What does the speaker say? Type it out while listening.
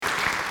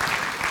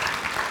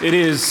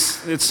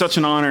It's such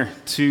an honor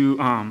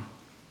to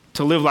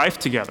live life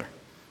together.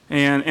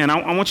 And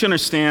I want you to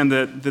understand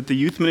that the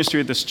youth ministry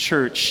at this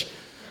church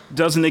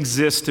doesn't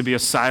exist to be a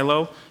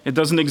silo. It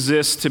doesn't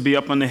exist to be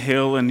up on the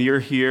hill and you're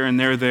here and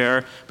they're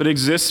there, but it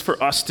exists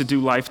for us to do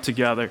life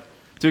together,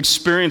 to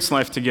experience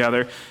life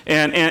together.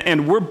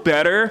 And we're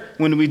better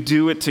when we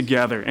do it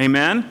together.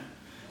 Amen?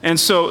 And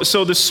so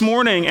this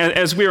morning,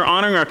 as we are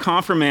honoring our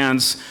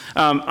confirmands,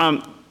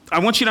 I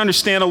want you to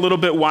understand a little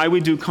bit why we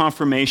do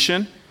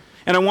confirmation.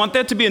 And I want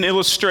that to be an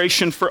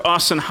illustration for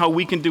us on how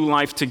we can do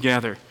life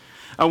together.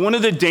 One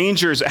of the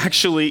dangers,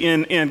 actually,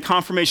 in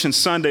Confirmation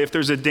Sunday, if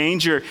there's a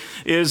danger,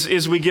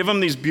 is we give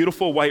them these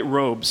beautiful white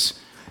robes.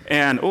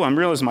 And, I'm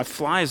realizing my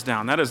fly is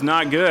down. That is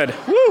not good.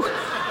 Woo!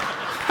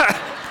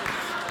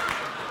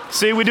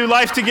 See, we do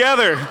life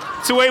together.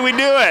 It's the way we do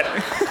it.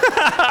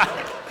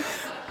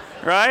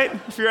 Right?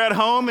 If you're at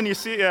home and you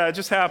see, it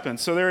just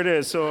happens. So there it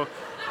is. So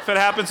if it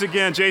happens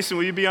again, Jason,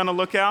 will you be on the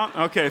lookout?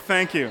 Okay,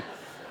 thank you.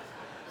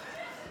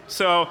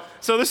 So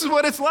this is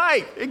what it's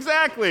like.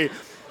 Exactly.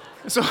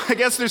 So I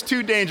guess there's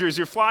two dangers.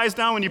 Your fly's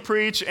down when you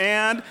preach,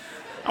 and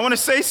I want to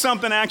say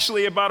something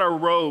actually about our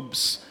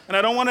robes. And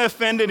I don't want to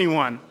offend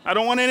anyone. I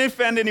don't want to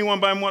offend anyone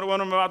by what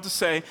I'm about to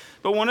say.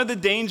 But one of the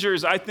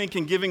dangers, I think,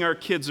 in giving our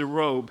kids a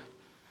robe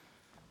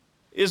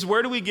is,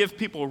 where do we give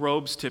people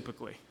robes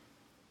typically?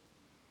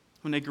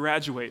 When they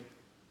graduate.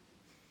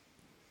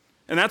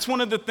 And that's one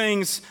of the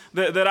things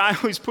that I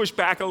always push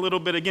back a little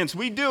bit against.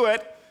 We do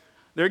it.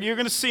 You're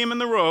going to see them in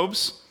the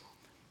robes.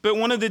 But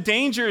one of the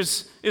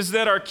dangers is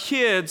that our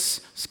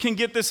kids can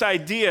get this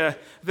idea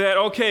that,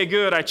 okay,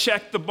 good, I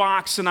checked the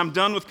box and I'm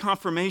done with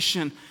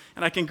confirmation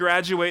and I can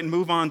graduate and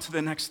move on to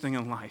the next thing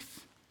in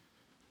life.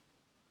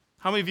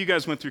 How many of you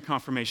guys went through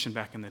confirmation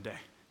back in the day?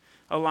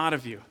 A lot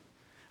of you.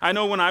 I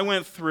know when I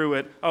went through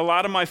it, a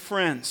lot of my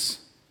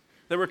friends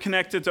that were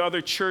connected to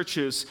other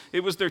churches, it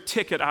was their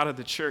ticket out of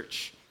the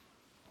church.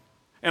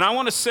 And I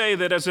want to say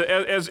that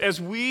as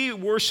we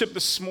worship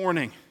this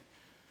morning,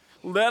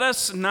 let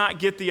us not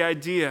get the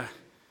idea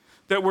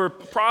that we're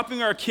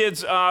propping our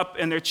kids up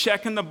and they're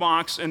checking the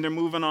box and they're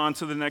moving on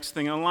to the next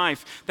thing in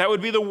life. That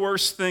would be the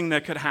worst thing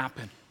that could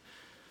happen.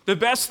 The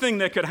best thing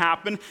that could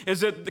happen is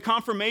that the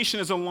confirmation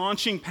is a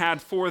launching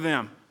pad for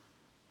them.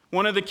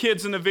 One of the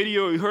kids in the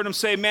video, you heard him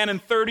say, man, in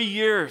 30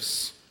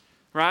 years,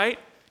 right?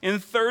 In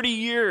 30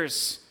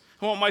 years,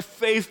 I want my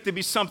faith to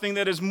be something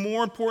that is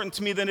more important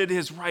to me than it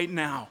is right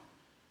now.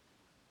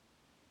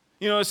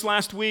 You know, this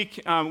last week,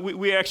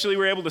 we actually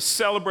were able to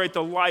celebrate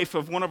the life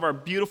of one of our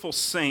beautiful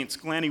saints,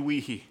 Glanny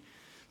Weehee.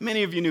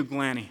 Many of you knew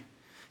Glanny.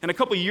 And a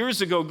couple years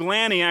ago,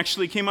 Glanny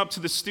actually came up to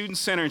the Student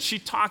Center and she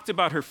talked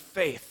about her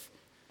faith.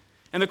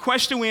 And the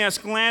question we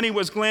asked Glanny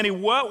was, Glanny,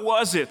 what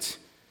was it?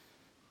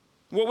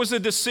 What was the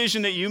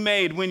decision that you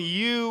made when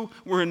you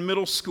were in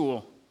middle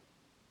school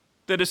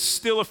that is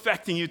still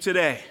affecting you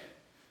today?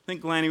 I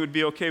think Glanny would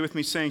be okay with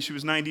me saying she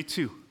was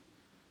 92.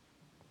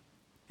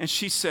 And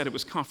she said it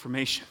was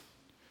confirmation.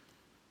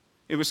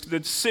 It was the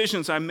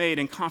decisions I made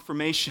in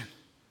confirmation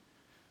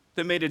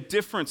that made a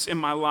difference in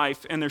my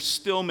life, and they're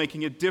still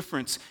making a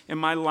difference in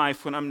my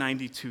life when I'm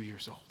 92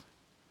 years old.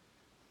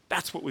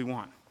 That's what we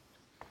want.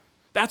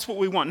 That's what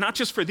we want, not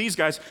just for these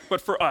guys,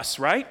 but for us,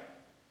 right?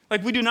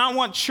 Like, we do not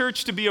want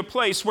church to be a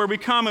place where we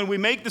come and we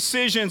make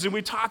decisions and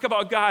we talk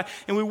about God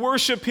and we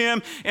worship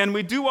Him and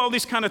we do all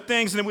these kind of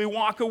things and then we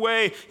walk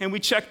away and we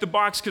check the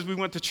box because we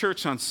went to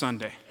church on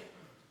Sunday.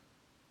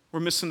 We're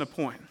missing the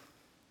point.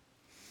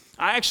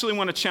 I actually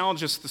want to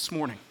challenge us this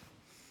morning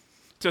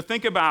to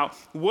think about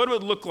what it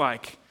would look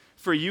like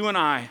for you and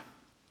I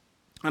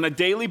on a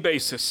daily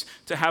basis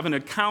to have an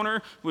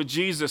encounter with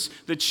Jesus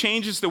that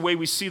changes the way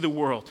we see the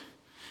world.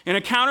 An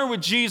encounter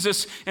with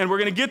Jesus, and we're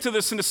going to get to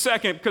this in a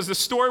second, because the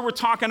story we're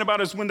talking about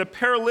is when the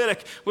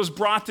paralytic was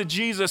brought to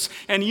Jesus.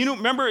 And you know,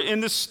 remember in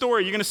this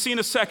story, you're going to see in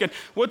a second,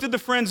 what did the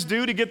friends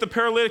do to get the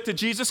paralytic to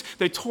Jesus?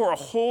 They tore a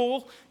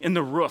hole in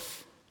the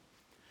roof,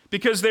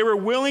 because they were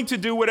willing to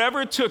do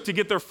whatever it took to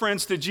get their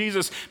friends to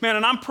Jesus. Man,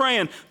 and I'm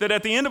praying that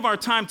at the end of our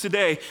time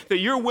today, that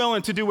you're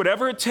willing to do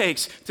whatever it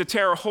takes to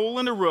tear a hole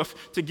in the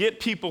roof to get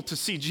people to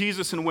see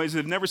Jesus in ways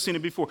they've never seen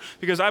it before.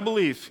 Because I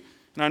believe,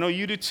 and I know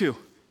you do too,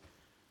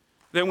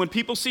 that when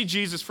people see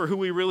Jesus for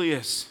who He really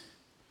is,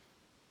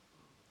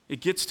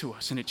 it gets to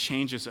us and it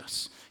changes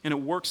us and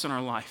it works in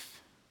our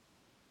life.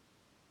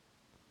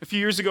 A few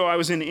years ago, I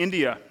was in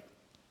India.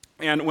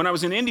 And when I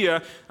was in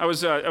India, I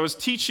was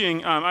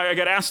teaching. I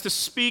got asked to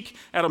speak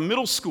at a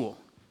middle school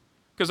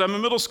because I'm a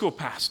middle school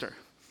pastor.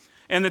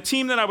 And the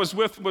team that I was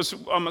with was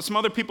some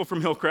other people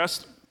from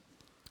Hillcrest.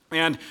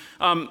 And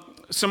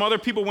some other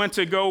people went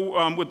to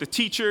go with the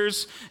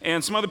teachers,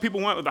 and some other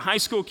people went with the high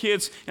school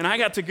kids, and I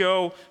got to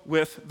go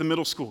with the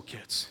middle school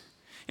kids.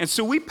 And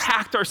so we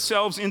packed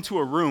ourselves into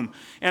a room,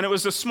 and it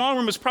was a small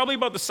room. It was probably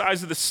about the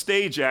size of the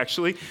stage,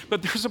 actually,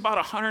 but there's about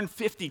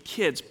 150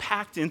 kids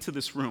packed into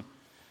this room.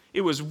 It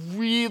was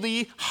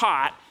really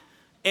hot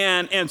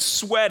and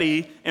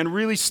sweaty and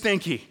really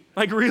stinky.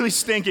 Like really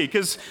stinky,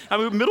 because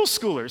middle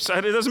schoolers,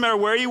 it doesn't matter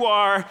where you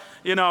are,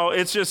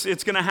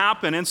 it's going to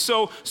happen. And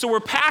so we're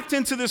packed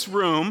into this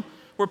room.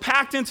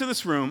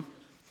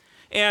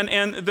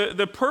 And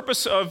the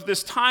purpose of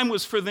this time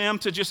was for them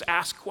to just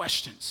ask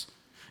questions.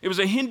 It was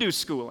a Hindu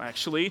school,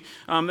 actually,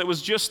 that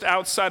was just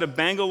outside of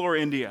Bangalore,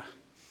 India.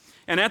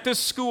 And at this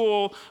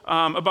school,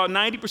 about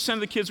 90% of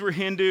the kids were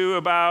Hindu,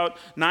 about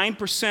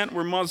 9%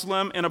 were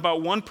Muslim, and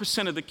about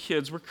 1% of the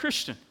kids were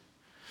Christian.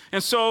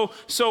 And so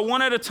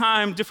one at a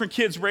time, different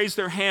kids raise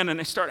their hand and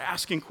they start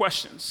asking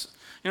questions.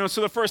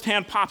 So the first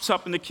hand pops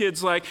up and the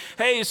kid's like,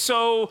 hey,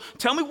 so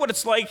tell me what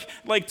it's like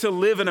to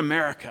live in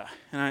America.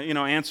 And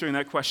answering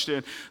that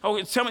question, oh,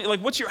 tell me,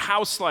 what's your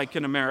house like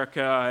in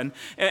America?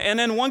 And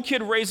then one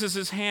kid raises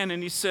his hand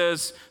and he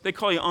says, they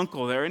call you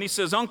uncle there, and he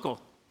says,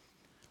 Uncle,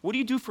 what do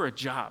you do for a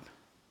job?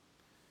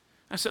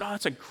 I said, oh,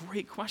 that's a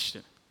great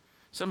question.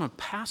 I said, I'm a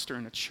pastor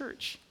in a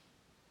church.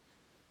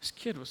 This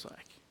kid was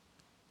like,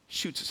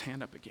 shoots his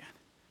hand up again.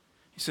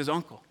 He says,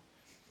 Uncle,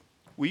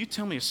 will you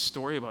tell me a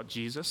story about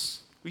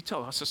Jesus? Will you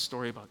tell us a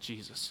story about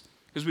Jesus?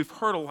 Because we've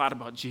heard a lot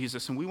about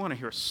Jesus, and we want to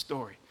hear a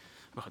story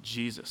about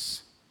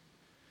Jesus.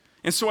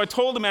 And so I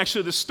told him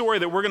actually the story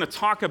that we're going to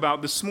talk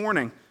about this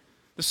morning,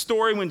 the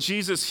story when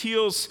Jesus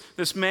heals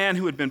this man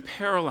who had been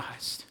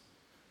paralyzed.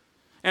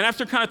 And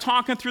after kind of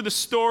talking through the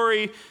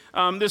story,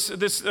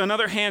 this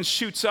another hand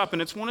shoots up,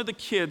 and it's one of the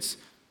kids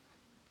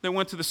that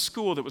went to the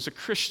school that was a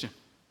Christian.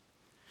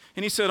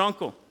 And he said,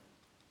 Uncle,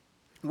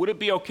 would it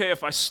be okay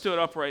if I stood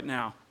up right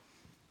now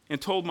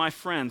and told my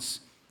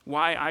friends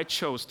why I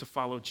chose to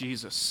follow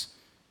Jesus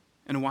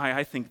and why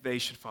I think they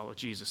should follow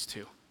Jesus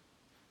too?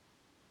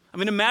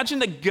 Imagine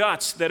the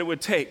guts that it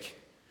would take.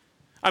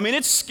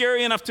 It's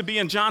scary enough to be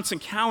in Johnson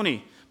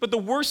County, but the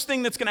worst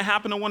thing that's going to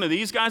happen to one of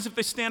these guys if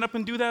they stand up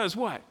and do that is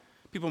what?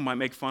 People might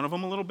make fun of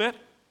them a little bit.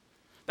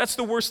 That's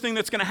the worst thing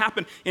that's going to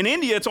happen. In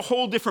India, it's a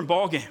whole different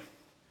ballgame.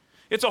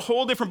 It's a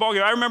whole different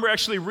ballgame. I remember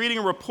actually reading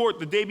a report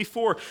the day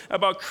before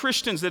about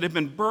Christians that had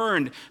been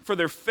burned for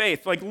their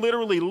faith,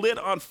 literally lit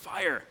on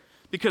fire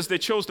because they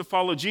chose to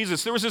follow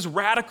Jesus. There was this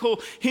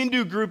radical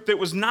Hindu group that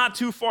was not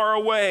too far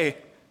away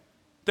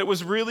that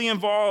was really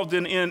involved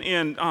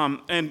in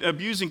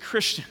abusing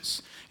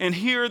Christians. And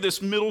here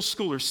this middle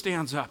schooler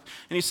stands up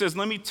and he says,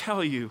 let me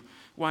tell you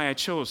why I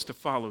chose to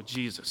follow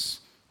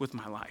Jesus with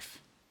my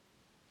life.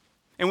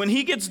 And when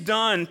he gets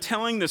done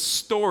telling this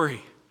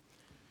story,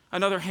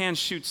 another hand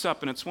shoots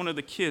up, and it's one of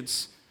the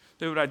kids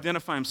that would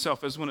identify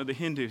himself as one of the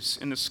Hindus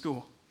in the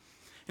school.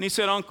 And he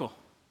said, Uncle,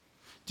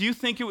 do you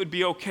think it would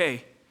be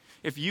okay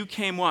if you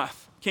came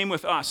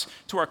with us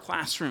to our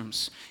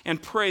classrooms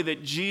and pray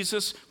that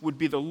Jesus would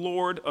be the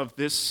Lord of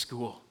this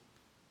school?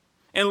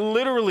 And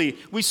literally,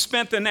 we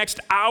spent the next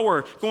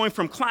hour going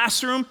from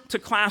classroom to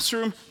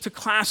classroom to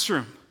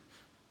classroom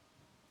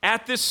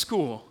at this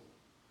school,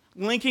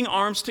 linking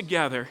arms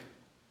together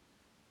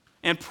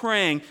and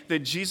praying that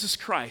Jesus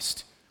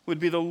Christ would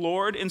be the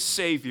Lord and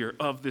Savior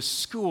of this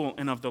school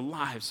and of the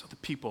lives of the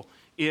people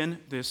in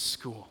this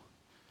school.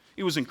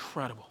 It was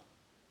incredible.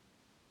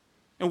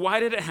 And why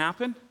did it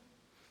happen?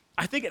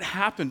 I think it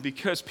happened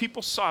because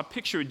people saw a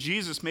picture of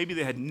Jesus maybe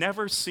they had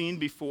never seen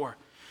before.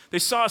 They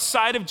saw a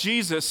side of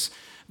Jesus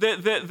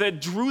that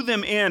drew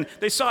them in.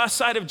 They saw a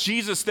side of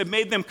Jesus that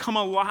made them come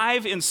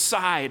alive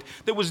inside,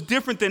 that was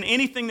different than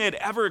anything they had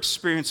ever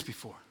experienced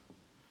before.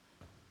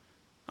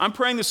 I'm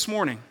praying this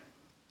morning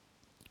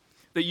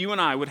that you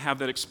and I would have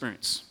that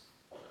experience.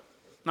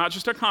 Not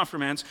just our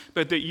confirmands,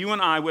 but that you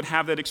and I would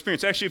have that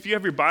experience. Actually, if you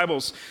have your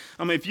Bibles,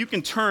 if you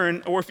can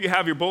turn, or if you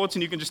have your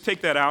bulletin, you can just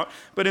take that out.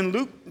 But in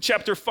Luke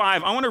chapter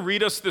 5, I want to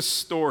read us this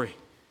story.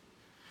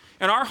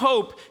 And our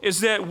hope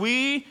is that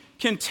we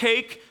can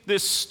take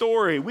this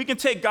story, we can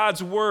take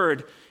God's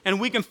word, and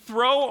we can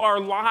throw our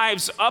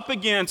lives up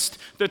against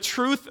the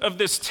truth of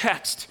this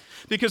text.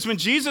 Because when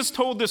Jesus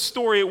told this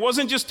story, it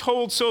wasn't just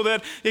told so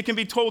that it can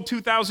be told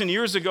 2,000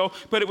 years ago,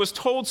 but it was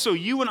told so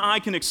you and I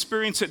can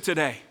experience it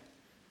today.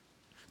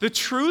 The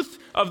truth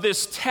of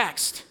this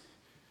text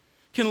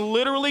can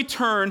literally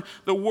turn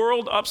the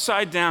world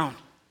upside down.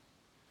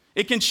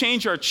 It can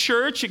change our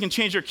church, it can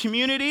change our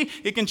community,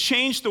 it can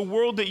change the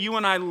world that you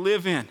and I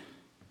live in.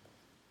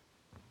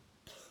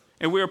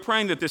 And we are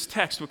praying that this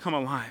text would come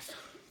alive.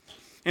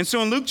 And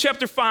so in Luke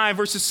chapter 5,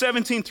 verses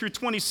 17 through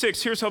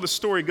 26, here's how the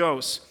story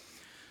goes.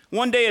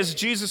 One day as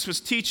Jesus was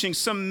teaching,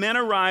 some men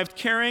arrived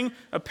carrying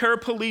a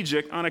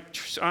paraplegic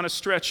on a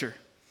stretcher.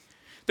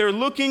 They're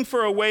looking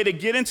for a way to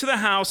get into the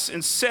house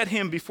and set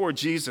him before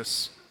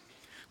Jesus.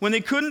 When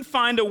they couldn't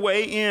find a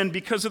way in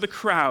because of the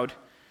crowd,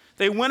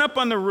 they went up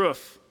on the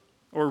roof,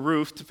 or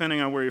roof,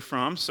 depending on where you're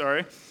from,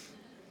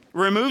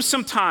 removed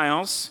some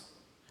tiles,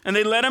 and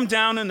they let him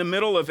down in the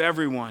middle of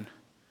everyone,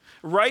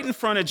 right in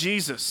front of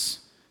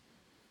Jesus.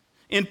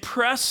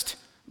 Impressed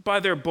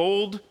by their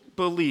bold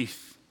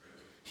belief,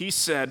 he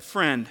said,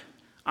 "Friend,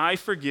 I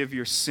forgive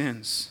your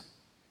sins."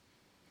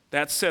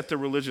 That set the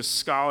religious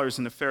scholars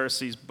and the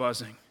Pharisees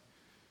buzzing.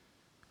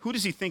 Who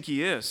does he think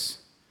he is?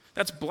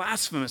 That's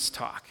blasphemous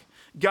talk.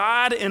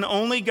 God and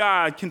only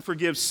God can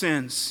forgive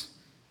sins.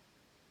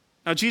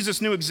 Now,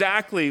 Jesus knew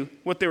exactly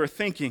what they were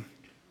thinking.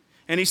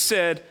 And he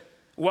said,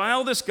 why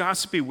all this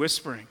gossipy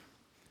whispering?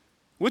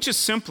 Which is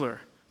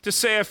simpler, to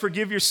say, I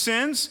forgive your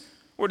sins,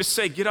 or to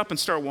say, get up and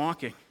start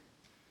walking?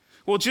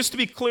 Well, just to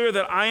be clear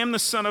that I am the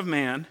Son of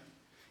Man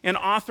and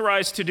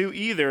authorized to do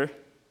either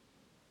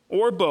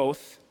or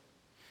both,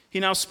 he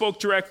now spoke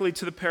directly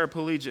to the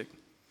paraplegic.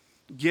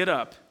 Get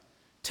up,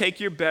 take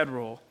your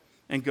bedroll,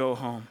 and go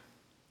home.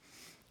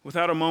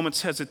 Without a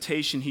moment's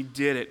hesitation, he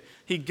did it.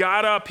 He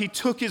got up, he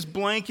took his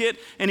blanket,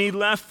 and he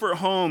left for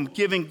home,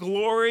 giving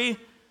glory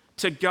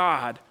to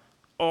God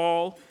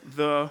all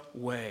the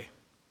way.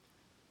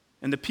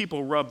 And the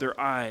people rubbed their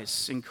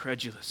eyes,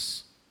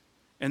 incredulous.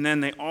 And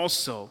then they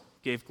also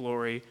gave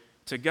glory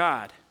to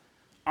God.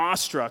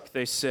 Awestruck,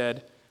 they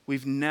said,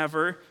 we've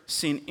never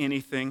seen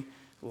anything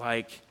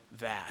like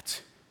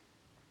that.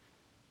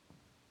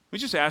 Let me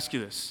just ask you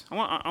this. I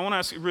want to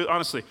ask you really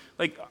honestly,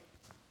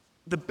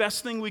 the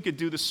best thing we could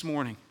do this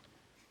morning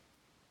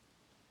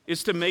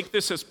is to make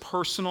this as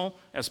personal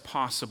as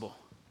possible.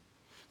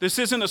 This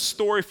isn't a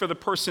story for the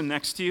person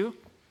next to you.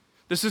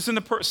 This isn't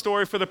a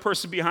story for the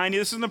person behind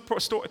you.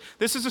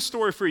 This is a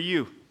story for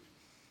you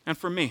and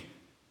for me.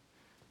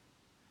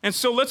 And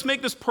so let's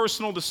make this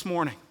personal this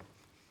morning.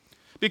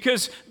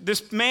 Because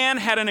this man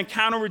had an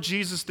encounter with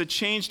Jesus that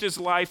changed his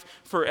life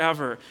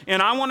forever.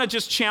 And I want to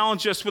just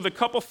challenge us with a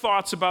couple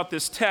thoughts about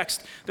this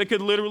text that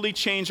could literally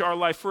change our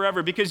life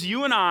forever. Because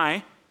you and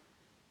I,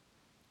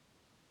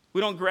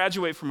 we don't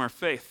graduate from our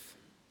faith.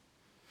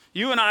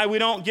 You and I, we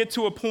don't get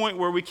to a point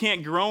where we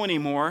can't grow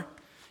anymore.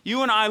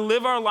 You and I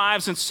live our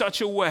lives in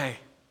such a way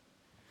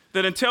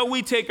that until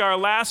we take our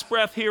last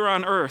breath here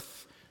on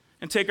earth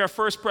and take our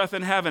first breath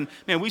in heaven,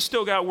 man, we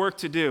still got work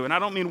to do. And I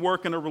don't mean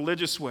work in a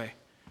religious way.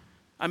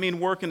 I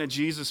mean work in a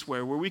Jesus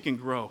way where we can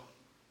grow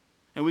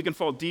and we can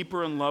fall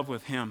deeper in love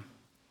with him.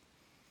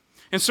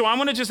 And so I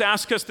want to just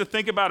ask us to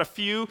think about a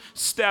few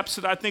steps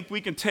that I think we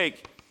can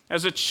take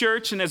as a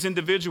church and as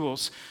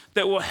individuals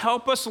that will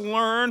help us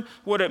learn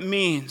what it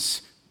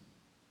means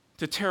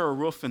to tear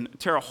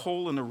a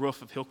hole in the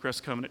roof of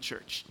Hillcrest Covenant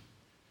Church.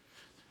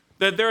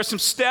 That there are some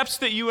steps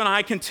that you and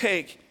I can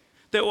take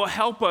that will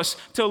help us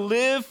to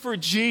live for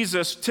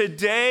Jesus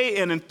today,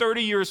 and in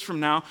 30 years from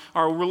now,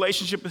 our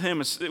relationship with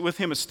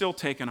him is still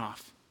taking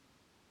off.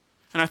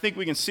 And I think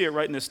we can see it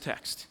right in this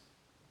text.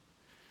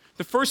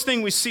 The first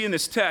thing we see in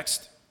this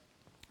text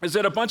is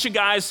that a bunch of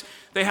guys,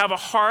 they have a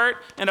heart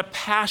and a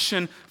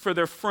passion for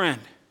their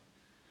friend.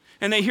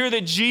 And they hear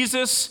that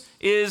Jesus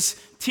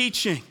is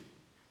teaching.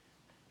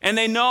 And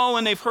they know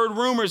and they've heard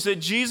rumors that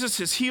Jesus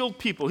has healed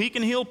people. He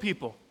can heal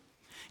people.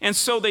 And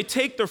so they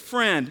take their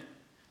friend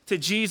to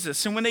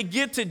Jesus. And when they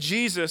get to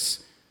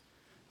Jesus,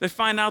 they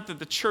find out that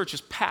the church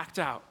is packed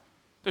out.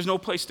 There's no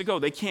place to go.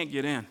 They can't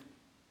get in.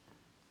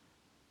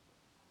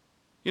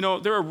 You know,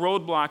 there are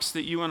roadblocks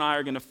that you and I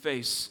are going to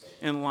face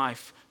in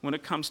life when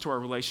it comes to our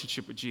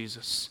relationship with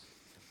Jesus.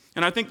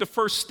 And I think the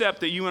first step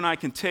that you and I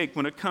can take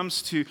when it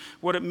comes to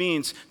what it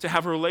means to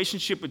have a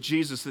relationship with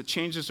Jesus that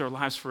changes our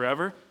lives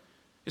forever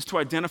is to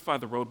identify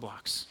the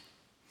roadblocks.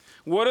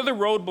 What are the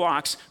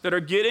roadblocks that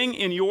are getting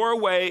in your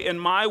way and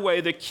my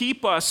way that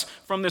keep us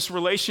from this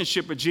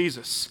relationship with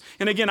Jesus?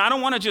 And again, I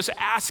don't want to just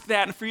ask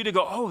that and for you to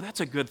go, oh, that's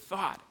a good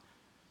thought.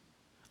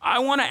 I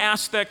want to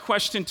ask that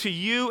question to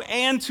you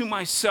and to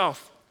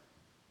myself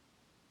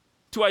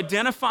to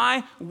identify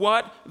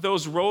what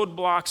those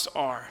roadblocks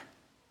are.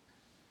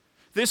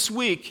 This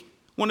week,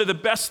 one of the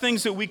best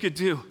things that we could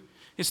do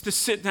is to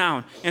sit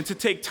down and to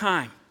take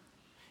time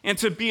and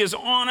to be as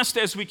honest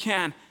as we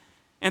can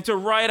and to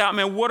write out,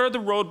 man, what are the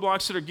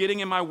roadblocks that are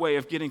getting in my way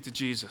of getting to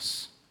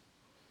Jesus?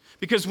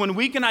 Because when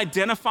we can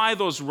identify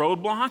those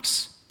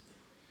roadblocks,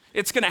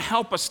 it's going to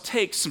help us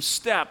take some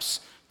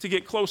steps to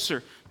get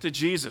closer to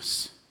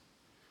Jesus.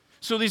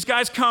 So these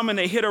guys come and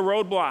they hit a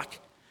roadblock.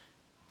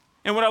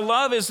 And what I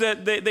love is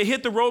that they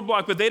hit the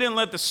roadblock, but they didn't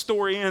let the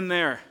story end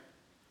there.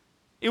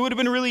 It would have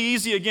been really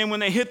easy, again, when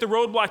they hit the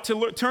roadblock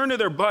to turn to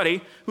their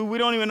buddy, who we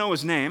don't even know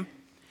his name,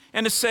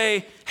 and to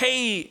say,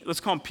 hey, let's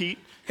call him Pete.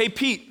 Hey,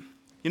 Pete,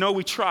 you know,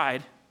 we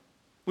tried.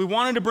 We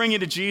wanted to bring you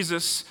to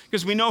Jesus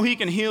because we know he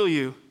can heal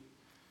you.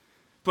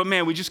 But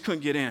man, we just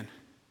couldn't get in.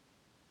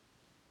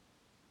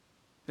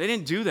 They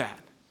didn't do that.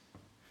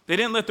 They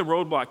didn't let the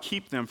roadblock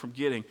keep them from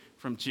getting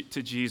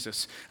to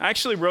Jesus. I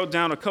actually wrote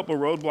down a couple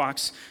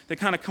roadblocks that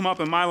kind of come up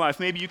in my life.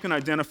 Maybe you can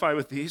identify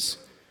with these.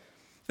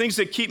 Things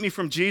that keep me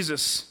from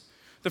Jesus.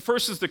 The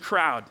first is the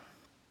crowd.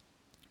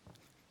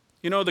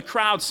 You know, the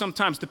crowd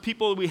sometimes, the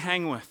people that we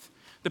hang with,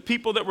 the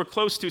people that we're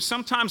close to,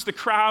 sometimes the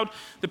crowd,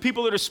 the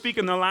people that are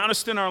speaking the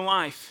loudest in our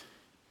life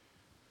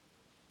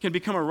can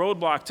become a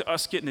roadblock to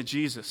us getting to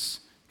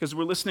Jesus because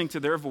we're listening to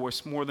their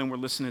voice more than we're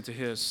listening to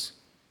his.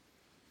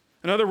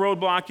 Another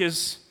roadblock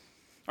is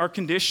our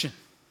condition,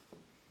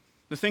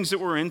 the things that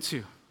we're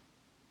into,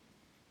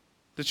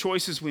 the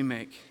choices we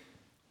make.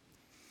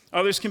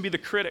 Others can be the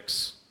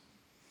critics.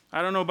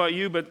 I don't know about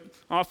you, but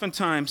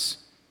oftentimes,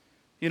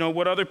 you know,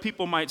 what other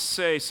people might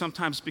say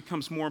sometimes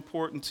becomes more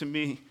important to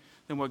me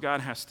than what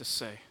God has to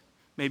say.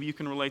 Maybe you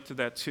can relate to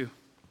that too.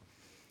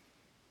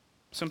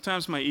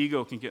 Sometimes my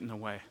ego can get in the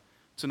way.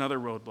 It's another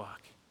roadblock.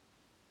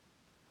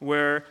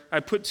 Where I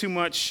put too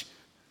much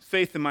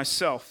faith in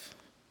myself,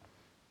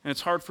 and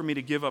it's hard for me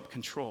to give up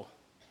control.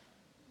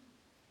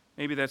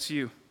 Maybe that's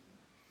you.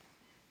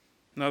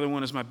 Another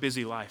one is my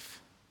busy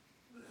life.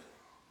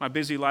 My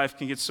busy life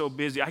can get so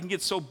busy. I can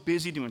get so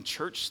busy doing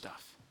church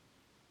stuff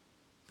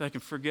that I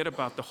can forget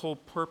about the whole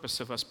purpose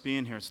of us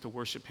being here. It's to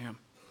worship Him.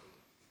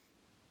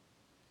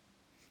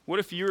 What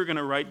if you were going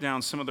to write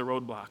down some of the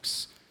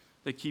roadblocks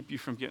that keep you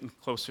from getting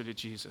closer to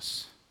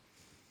Jesus?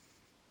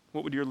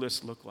 What would your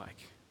list look like?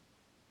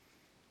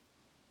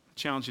 I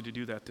challenge you to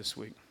do that this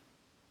week.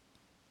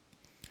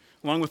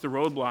 Along with the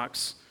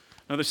roadblocks,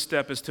 another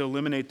step is to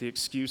eliminate the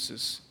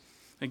excuses.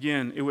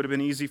 Again, it would have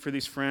been easy for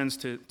these friends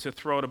to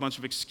throw out a bunch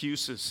of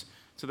excuses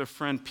to their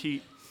friend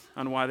Pete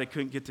on why they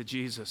couldn't get to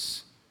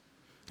Jesus.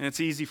 And it's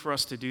easy for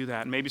us to do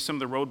that. And maybe some of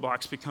the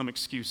roadblocks become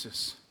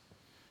excuses.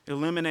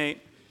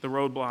 Eliminate the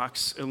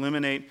roadblocks,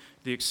 eliminate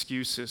the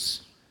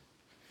excuses.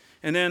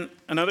 And then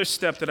another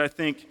step that I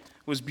think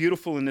was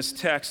beautiful in this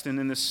text and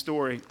in this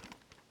story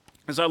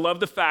is I love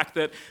the fact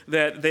that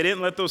they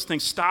didn't let those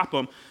things stop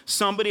them.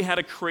 Somebody had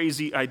a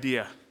crazy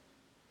idea,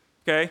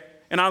 okay?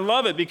 And I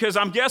love it because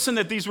I'm guessing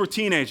that these were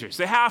teenagers.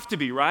 They have to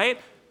be, right?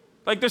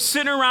 Like they're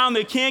sitting around,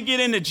 they can't get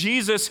into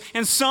Jesus,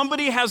 and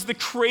somebody has the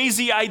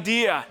crazy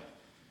idea,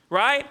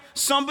 right?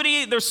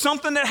 There's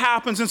something that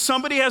happens, and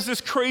somebody has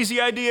this crazy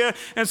idea,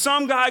 and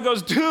some guy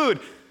goes, dude,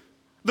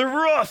 the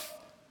roof.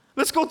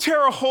 Let's go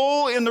tear a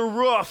hole in the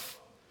roof,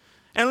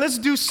 and let's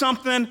do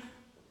something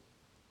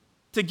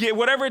to get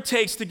whatever it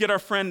takes to get our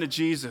friend to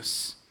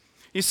Jesus.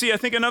 You see, I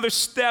think another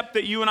step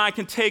that you and I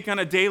can take on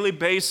a daily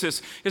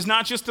basis is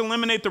not just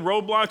eliminate the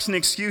roadblocks and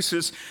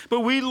excuses, but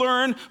we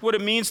learn what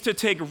it means to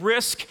take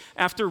risk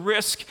after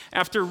risk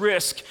after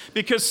risk.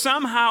 Because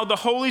somehow the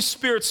Holy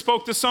Spirit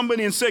spoke to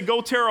somebody and said,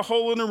 go tear a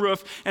hole in the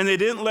roof, and they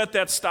didn't let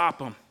that stop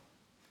them.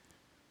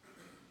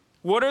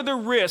 What are the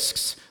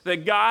risks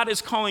that God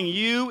is calling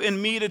you and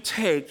me to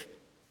take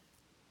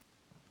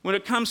when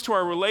it comes to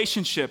our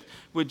relationship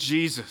with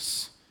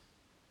Jesus?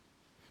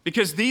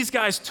 Because these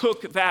guys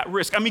took that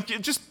risk. I mean,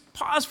 just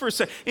pause for a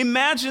second.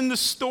 Imagine the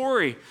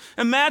story.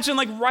 Imagine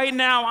like right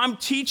now I'm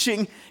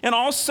teaching and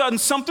all of a sudden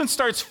something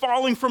starts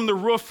falling from the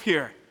roof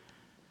here.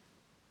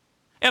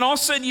 And all of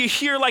a sudden you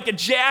hear like a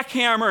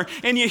jackhammer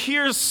and you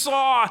hear a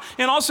saw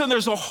and all of a sudden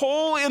there's a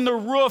hole in the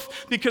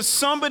roof because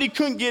somebody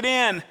couldn't get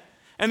in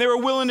and they were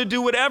willing to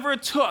do whatever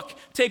it took,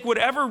 take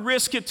whatever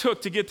risk it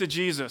took to get to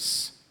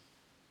Jesus.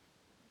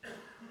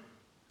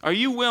 Are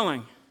you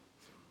willing?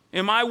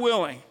 Am I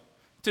willing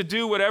to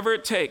do whatever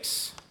it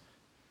takes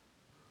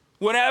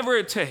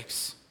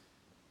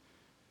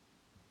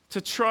to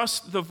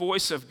trust the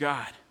voice of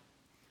God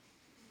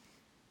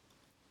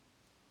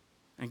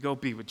and go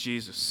be with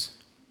Jesus?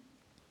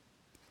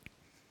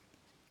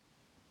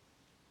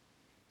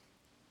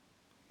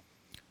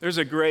 There's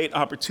a great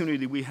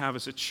opportunity we have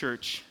as a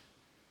church,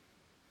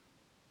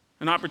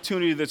 an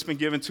opportunity that's been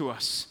given to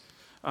us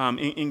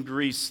in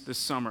Greece this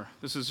summer.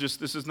 This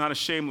is not a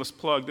shameless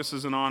plug. This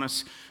is an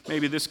honest,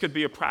 maybe this could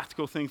be a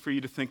practical thing for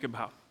you to think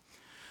about.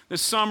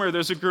 This summer,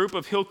 there's a group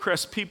of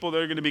Hillcrest people that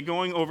are going to be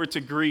going over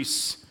to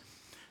Greece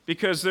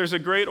because there's a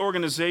great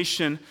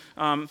organization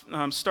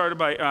started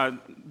by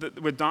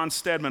with Don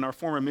Stedman, our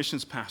former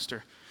missions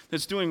pastor,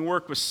 that's doing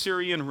work with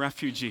Syrian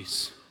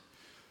refugees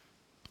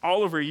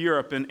all over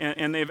Europe,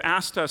 and they've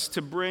asked us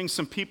to bring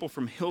some people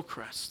from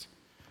Hillcrest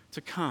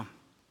to come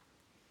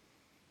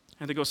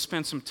and to go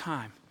spend some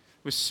time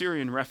with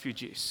Syrian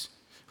refugees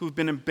who've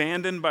been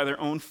abandoned by their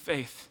own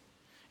faith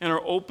and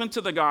are open to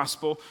the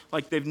gospel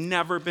like they've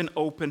never been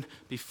open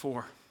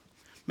before.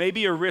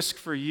 Maybe a risk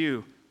for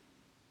you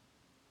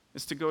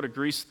is to go to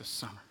Greece this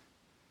summer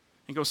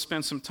and go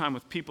spend some time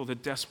with people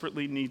that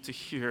desperately need to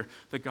hear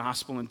the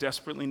gospel and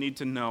desperately need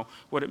to know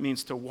what it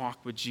means to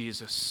walk with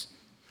Jesus.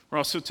 We're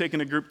also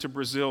taking a group to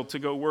Brazil to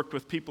go work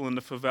with people in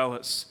the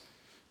favelas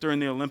during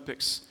the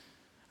Olympics.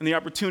 And the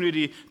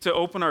opportunity to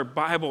open our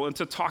Bible and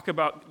to talk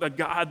about the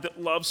God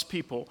that loves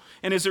people.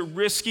 And is it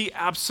risky?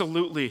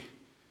 Absolutely.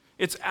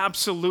 It's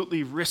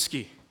absolutely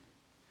risky.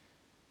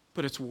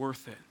 But it's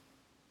worth it.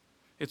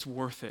 It's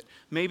worth it.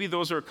 Maybe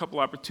those are a couple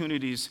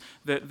opportunities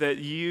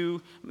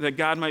that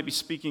God might be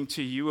speaking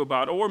to you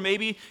about. Or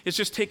maybe it's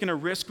just taking a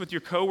risk with your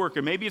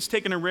coworker. Maybe it's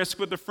taking a risk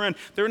with a friend.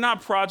 They're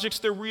not projects,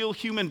 they're real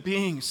human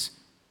beings.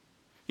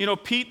 You know,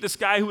 Pete, this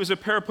guy who was a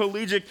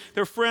paraplegic,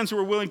 their friends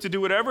were willing to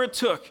do whatever it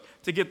took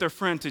to get their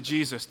friend to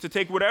Jesus, to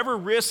take whatever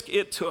risk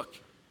it took.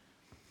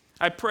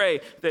 I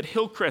pray that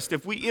Hillcrest,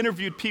 if we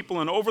interviewed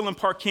people in Overland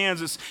Park,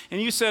 Kansas, and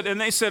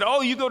they said,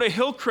 oh, you go to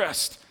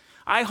Hillcrest,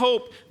 I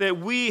hope that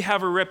we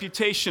have a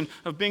reputation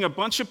of being a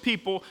bunch of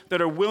people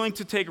that are willing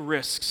to take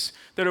risks,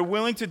 that are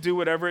willing to do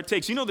whatever it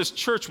takes. You know, this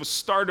church was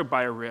started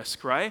by a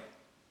risk, right?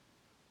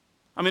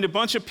 I mean, a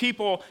bunch of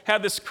people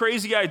had this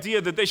crazy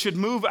idea that they should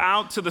move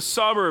out to the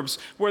suburbs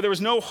where there was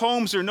no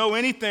homes or no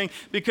anything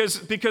because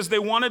they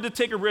wanted to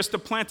take a risk to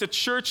plant a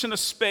church in a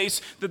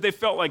space that they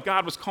felt like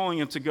God was calling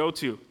them to go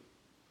to.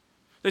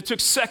 They took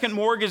second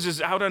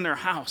mortgages out on their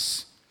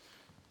house.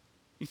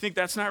 You think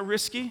that's not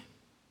risky?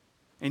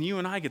 And you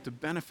and I get to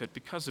benefit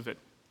because of it.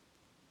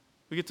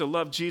 We get to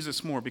love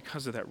Jesus more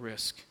because of that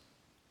risk.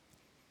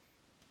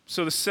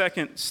 So the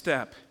second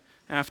step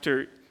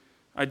after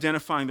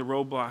identifying the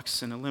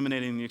roadblocks and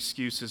eliminating the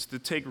excuses, to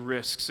take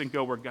risks and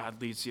go where God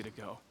leads you to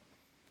go.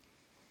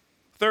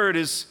 Third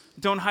is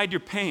don't hide your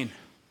pain.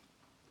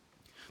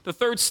 The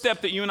third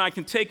step that you and I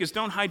can take is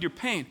don't hide your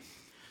pain.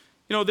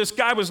 You know, this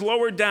guy was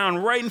lowered down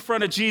right in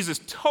front of Jesus,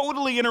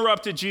 totally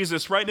interrupted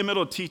Jesus right in the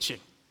middle of teaching,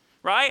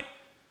 right?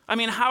 I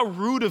mean, how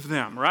rude of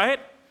them, right?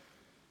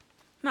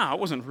 No, it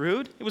wasn't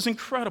rude. It was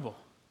incredible.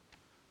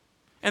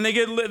 And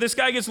this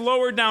guy gets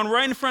lowered down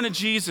right in front of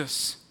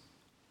Jesus.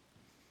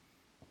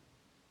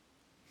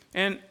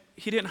 And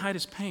he didn't hide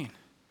his pain.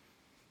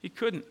 He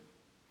couldn't.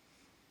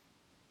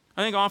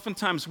 I think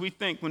oftentimes we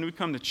think when we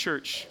come to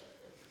church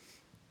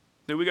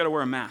that we got to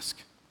wear a mask,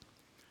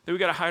 that we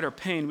got to hide our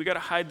pain, we got to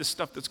hide the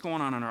stuff that's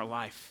going on in our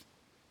life.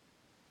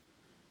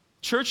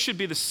 Church should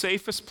be the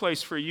safest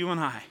place for you and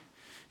I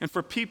and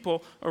for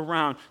people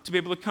around to be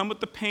able to come with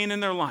the pain in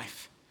their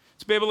life,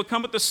 to be able to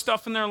come with the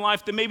stuff in their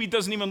life that maybe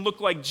doesn't even look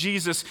like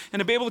Jesus, and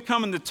to be able to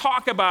come and to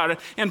talk about it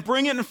and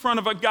bring it in front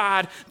of a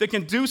God that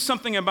can do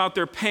something about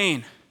their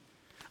pain.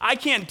 I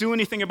can't do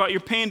anything about your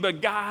pain,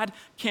 but God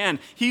can.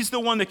 He's the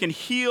one that can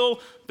heal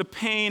the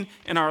pain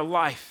in our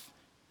life.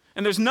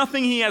 And there's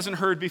nothing he hasn't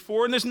heard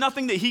before, and there's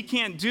nothing that he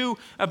can't do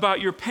about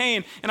your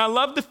pain. And I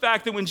love the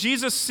fact that when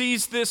Jesus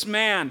sees this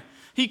man,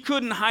 he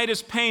couldn't hide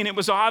his pain. It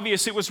was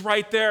obvious. It was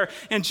right there.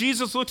 And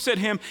Jesus looks at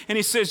him and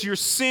he says, your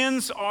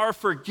sins are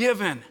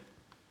forgiven.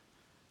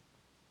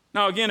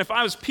 Now, again, if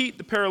I was Pete,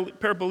 the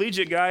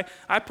paraplegic guy,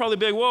 I'd probably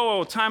be like,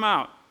 whoa, time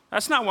out.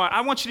 That's not why.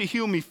 I want you to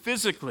heal me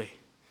physically.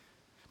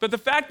 But the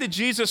fact that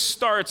Jesus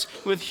starts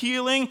with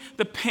healing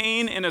the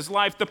pain in his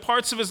life, the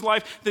parts of his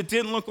life that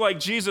didn't look like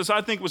Jesus,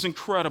 I think was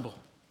incredible.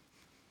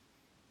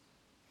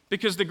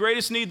 Because the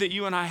greatest need that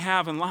you and I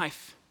have in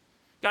life,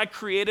 God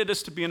created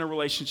us to be in a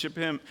relationship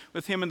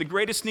with him, and the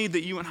greatest need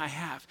that you and I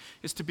have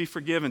is to be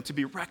forgiven, to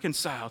be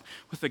reconciled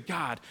with a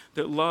God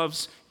that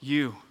loves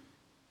you.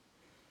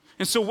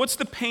 And so what's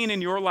the pain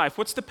in your life?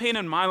 What's the pain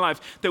in my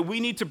life that we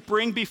need to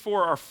bring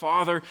before our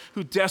Father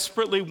who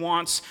desperately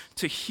wants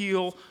to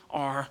heal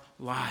our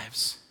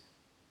lives?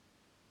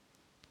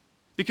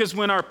 Because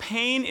when our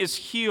pain is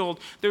healed,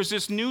 there's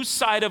this new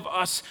side of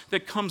us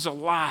that comes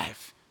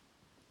alive.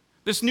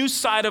 This new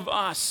side of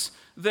us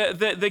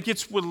that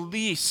gets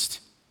released.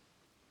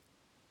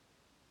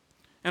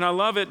 And I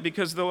love it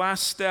because the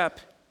last step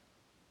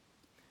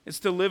is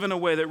to live in a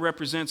way that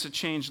represents a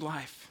changed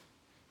life.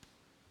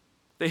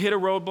 They hit a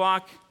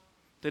roadblock.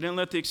 They didn't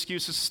let the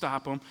excuses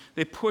stop them.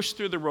 They pushed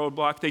through the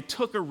roadblock. They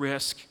took a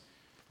risk.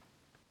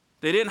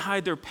 They didn't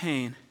hide their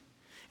pain.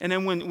 And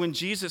then when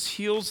Jesus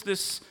heals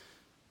this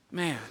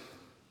man,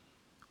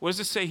 what does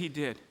it say he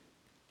did?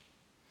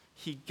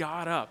 He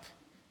got up.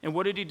 And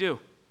what did he do?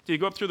 Did he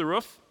go up through the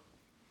roof?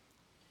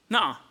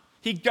 No.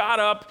 He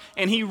got up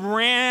and he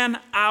ran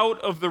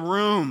out of the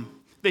room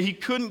that he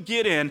couldn't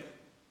get in,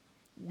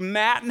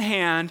 mat in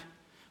hand,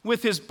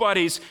 with his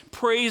buddies,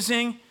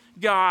 praising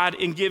God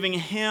and giving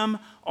him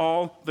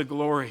all the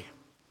glory.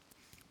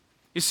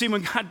 You see,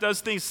 when God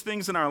does these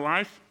things in our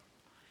life,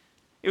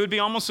 it would be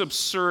almost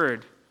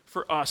absurd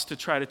for us to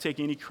try to take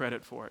any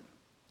credit for it.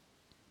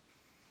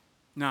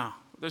 No,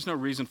 there's no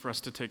reason for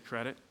us to take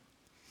credit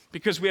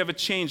because we have a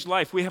changed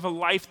life. We have a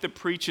life that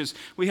preaches.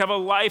 We have a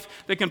life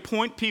that can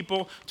point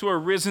people to a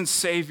risen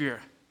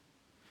Savior.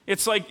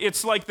 It's like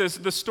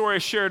the story I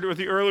shared with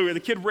you earlier where the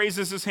kid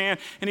raises his hand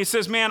and he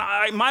says, man,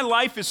 my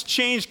life has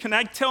changed. Can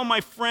I tell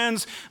my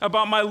friends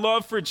about my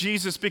love for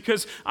Jesus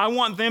because I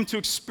want them to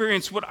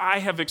experience what I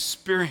have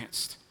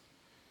experienced?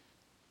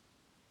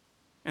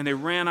 And they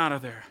ran out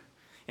of there.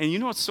 And you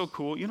know what's so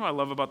cool? You know what I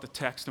love about the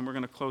text, and we're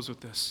going to close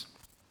with this.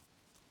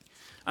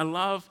 I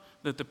love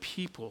that the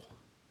people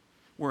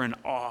were in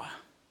awe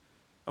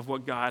of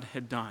what God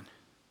had done.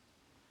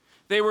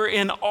 They were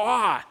in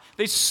awe.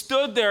 They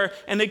stood there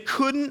and they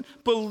couldn't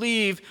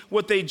believe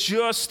what they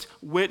just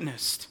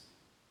witnessed.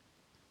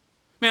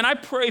 Man, I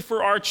pray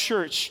for our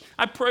church.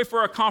 I pray for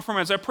our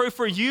conference. I pray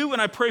for you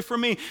and I pray for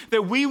me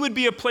that we would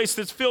be a place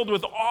that's filled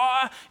with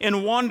awe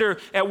and wonder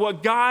at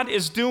what God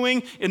is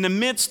doing in the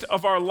midst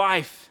of our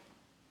life.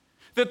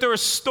 That there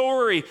is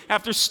story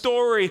after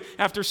story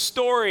after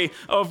story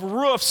of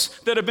roofs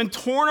that have been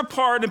torn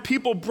apart and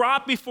people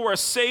brought before a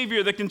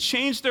Savior that can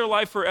change their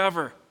life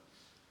forever.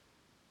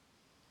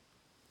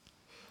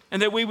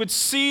 And that we would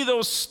see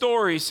those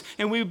stories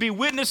and we would be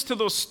witness to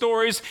those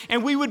stories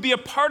and we would be a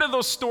part of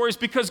those stories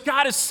because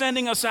God is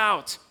sending us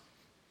out.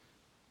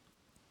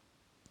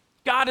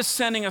 God is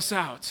sending us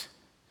out.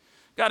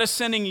 God is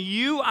sending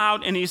you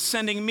out and he's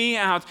sending me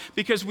out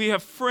because we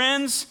have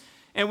friends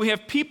and we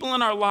have people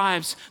in our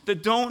lives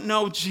that don't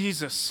know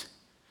Jesus.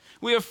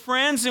 We have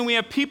friends and we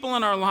have people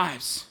in our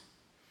lives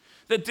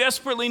that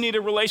desperately need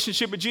a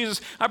relationship with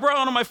Jesus. I brought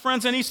one of my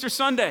friends on Easter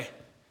Sunday,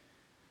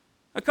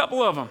 a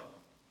couple of them.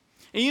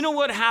 And you know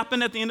what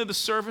happened at the end of the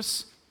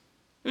service?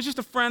 It was just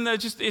a friend that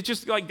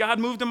just like God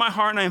moved in my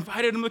heart, and I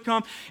invited him to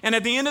come. And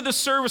at the end of the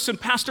service,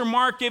 and Pastor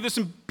Mark gave this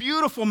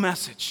beautiful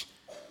message.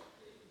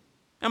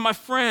 And my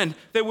friend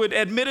that would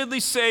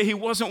admittedly say he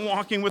wasn't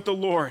walking with the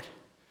Lord,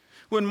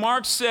 when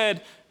Mark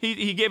said,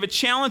 he gave a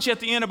challenge at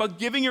the end about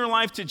giving your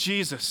life to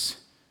Jesus.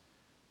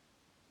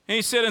 And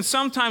he said, and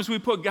sometimes we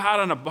put God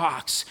on a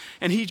box,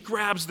 and he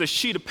grabs the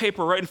sheet of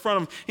paper right in front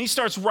of him, and he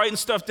starts writing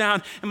stuff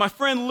down. And my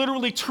friend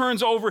literally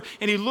turns over,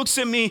 and he looks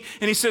at me,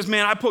 and he says,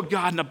 man, I put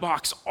God in a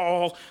box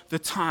all the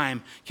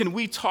time. Can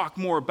we talk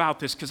more about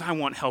this? Because I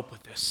want help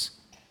with this.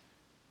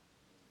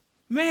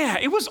 Man,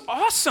 it was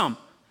awesome.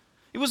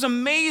 It was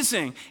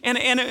amazing. And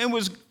it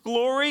was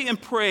glory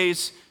and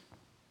praise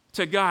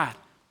to God,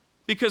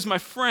 because my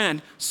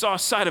friend saw a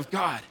side of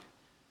God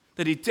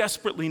that he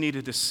desperately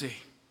needed to see.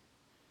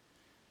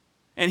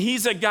 And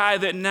he's a guy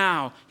that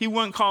now, he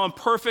wouldn't call him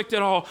perfect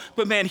at all,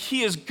 but man,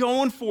 he is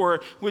going for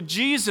it with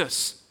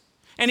Jesus.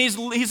 And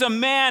he's a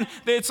man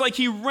that it's like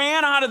he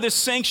ran out of this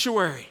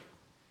sanctuary.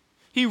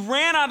 He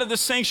ran out of the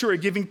sanctuary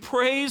giving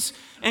praise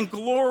and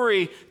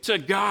glory to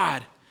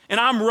God. And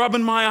I'm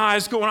rubbing my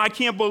eyes going, I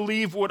can't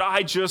believe what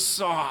I just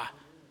saw.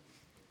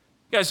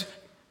 Guys,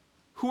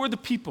 who are the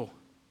people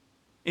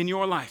in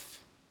your life?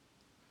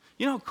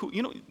 Let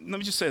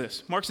me just say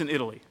this. Mark's in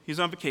Italy. He's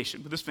on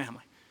vacation with his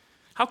family.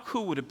 How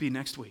cool would it be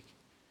next week?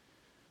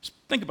 Just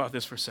think about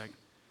this for a second.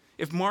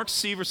 If Mark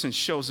Severson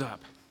shows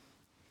up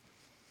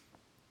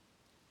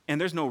and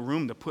there's no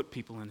room to put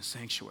people in the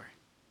sanctuary.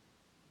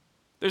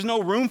 There's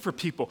no room for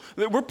people.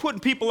 We're putting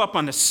people up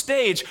on the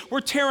stage.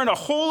 We're tearing a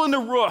hole in the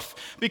roof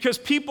because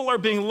people are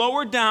being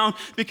lowered down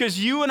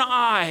because you and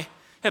I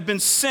have been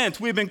sent.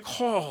 We've been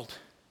called.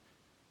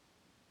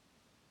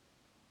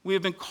 We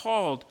have been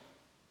called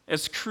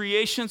as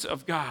creations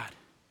of God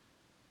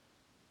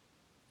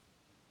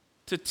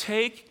to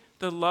take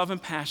the love and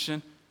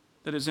passion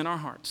that is in our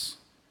hearts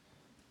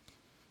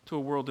to a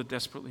world that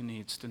desperately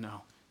needs to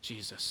know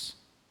Jesus.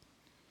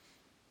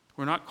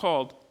 We're not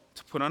called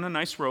to put on a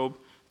nice robe,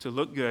 to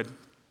look good,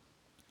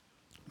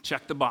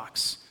 check the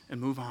box,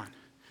 and move on.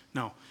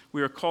 No,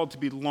 we are called to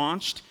be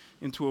launched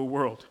into a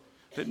world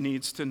that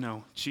needs to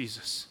know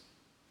Jesus.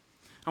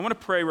 I want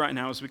to pray right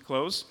now as we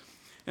close,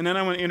 and then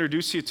I want to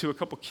introduce you to a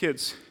couple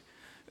kids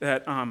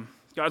that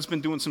God's been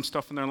doing some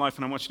stuff in their life,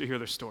 and I want you to hear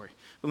their story.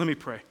 But let me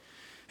pray.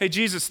 Hey,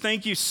 Jesus,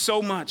 thank you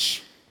so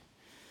much.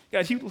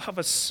 God, you love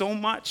us so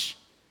much.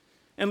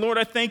 And Lord,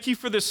 I thank you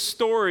for this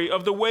story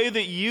of the way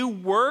that you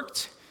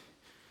worked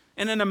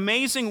in an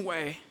amazing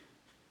way.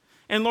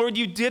 And Lord,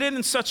 you did it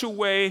in such a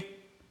way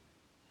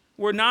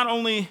where not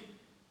only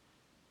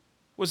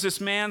was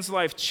this man's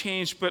life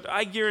changed, but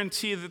I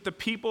guarantee that the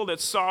people that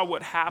saw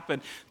what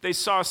happened, they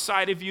saw a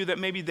side of you that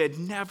maybe they'd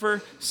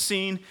never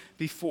seen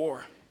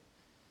before.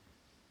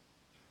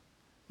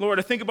 Lord,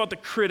 I think about the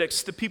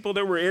critics, the people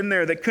that were in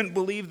there that couldn't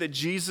believe that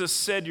Jesus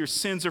said your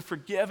sins are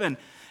forgiven.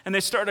 And they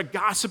started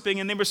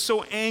gossiping and they were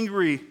so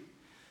angry.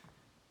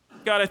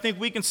 God, I think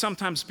we can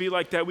sometimes be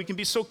like that. We can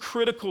be so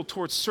critical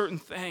towards certain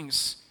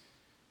things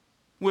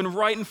when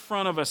right in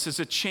front of us is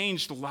a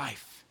changed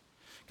life.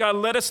 God,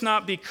 let us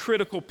not be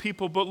critical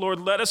people, but Lord,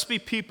 let us be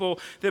people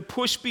that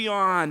push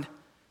beyond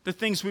the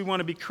things we want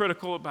to be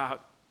critical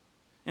about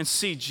and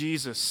see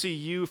Jesus, see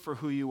you for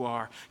who you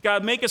are.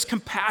 God, make us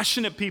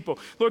compassionate people.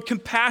 Lord,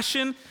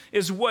 compassion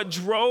is what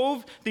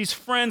drove these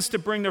friends to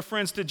bring their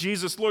friends to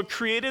Jesus. Lord,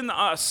 create in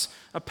us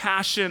a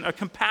passion, a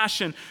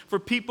compassion for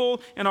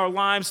people in our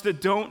lives that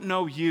don't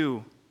know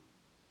you.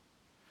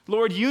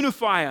 Lord,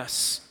 unify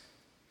us.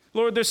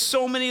 Lord, there's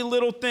so many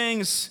little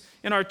things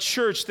in our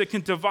church that can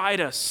divide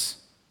us.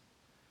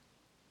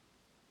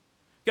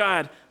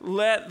 God,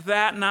 let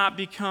that not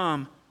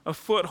become a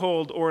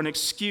foothold or an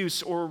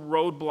excuse or a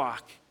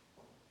roadblock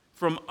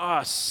from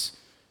us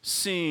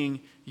seeing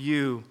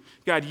you.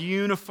 God,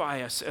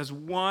 unify us as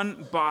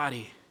one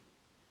body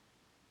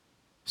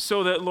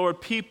so that, Lord,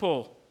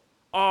 people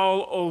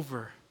all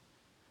over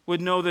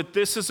would know that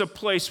this is a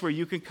place where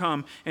you can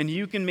come and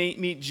you can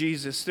meet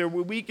Jesus, there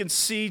where we can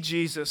see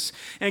Jesus.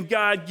 And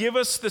God, give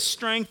us the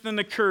strength and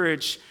the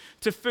courage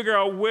to figure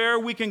out where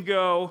we can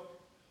go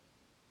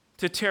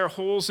to tear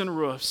holes in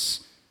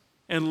roofs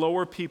and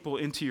lower people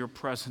into your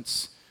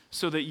presence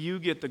so that you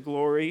get the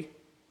glory,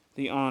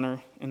 the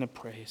honor, and the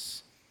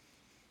praise.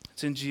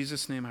 It's in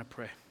Jesus' name I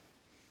pray.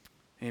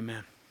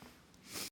 Amen.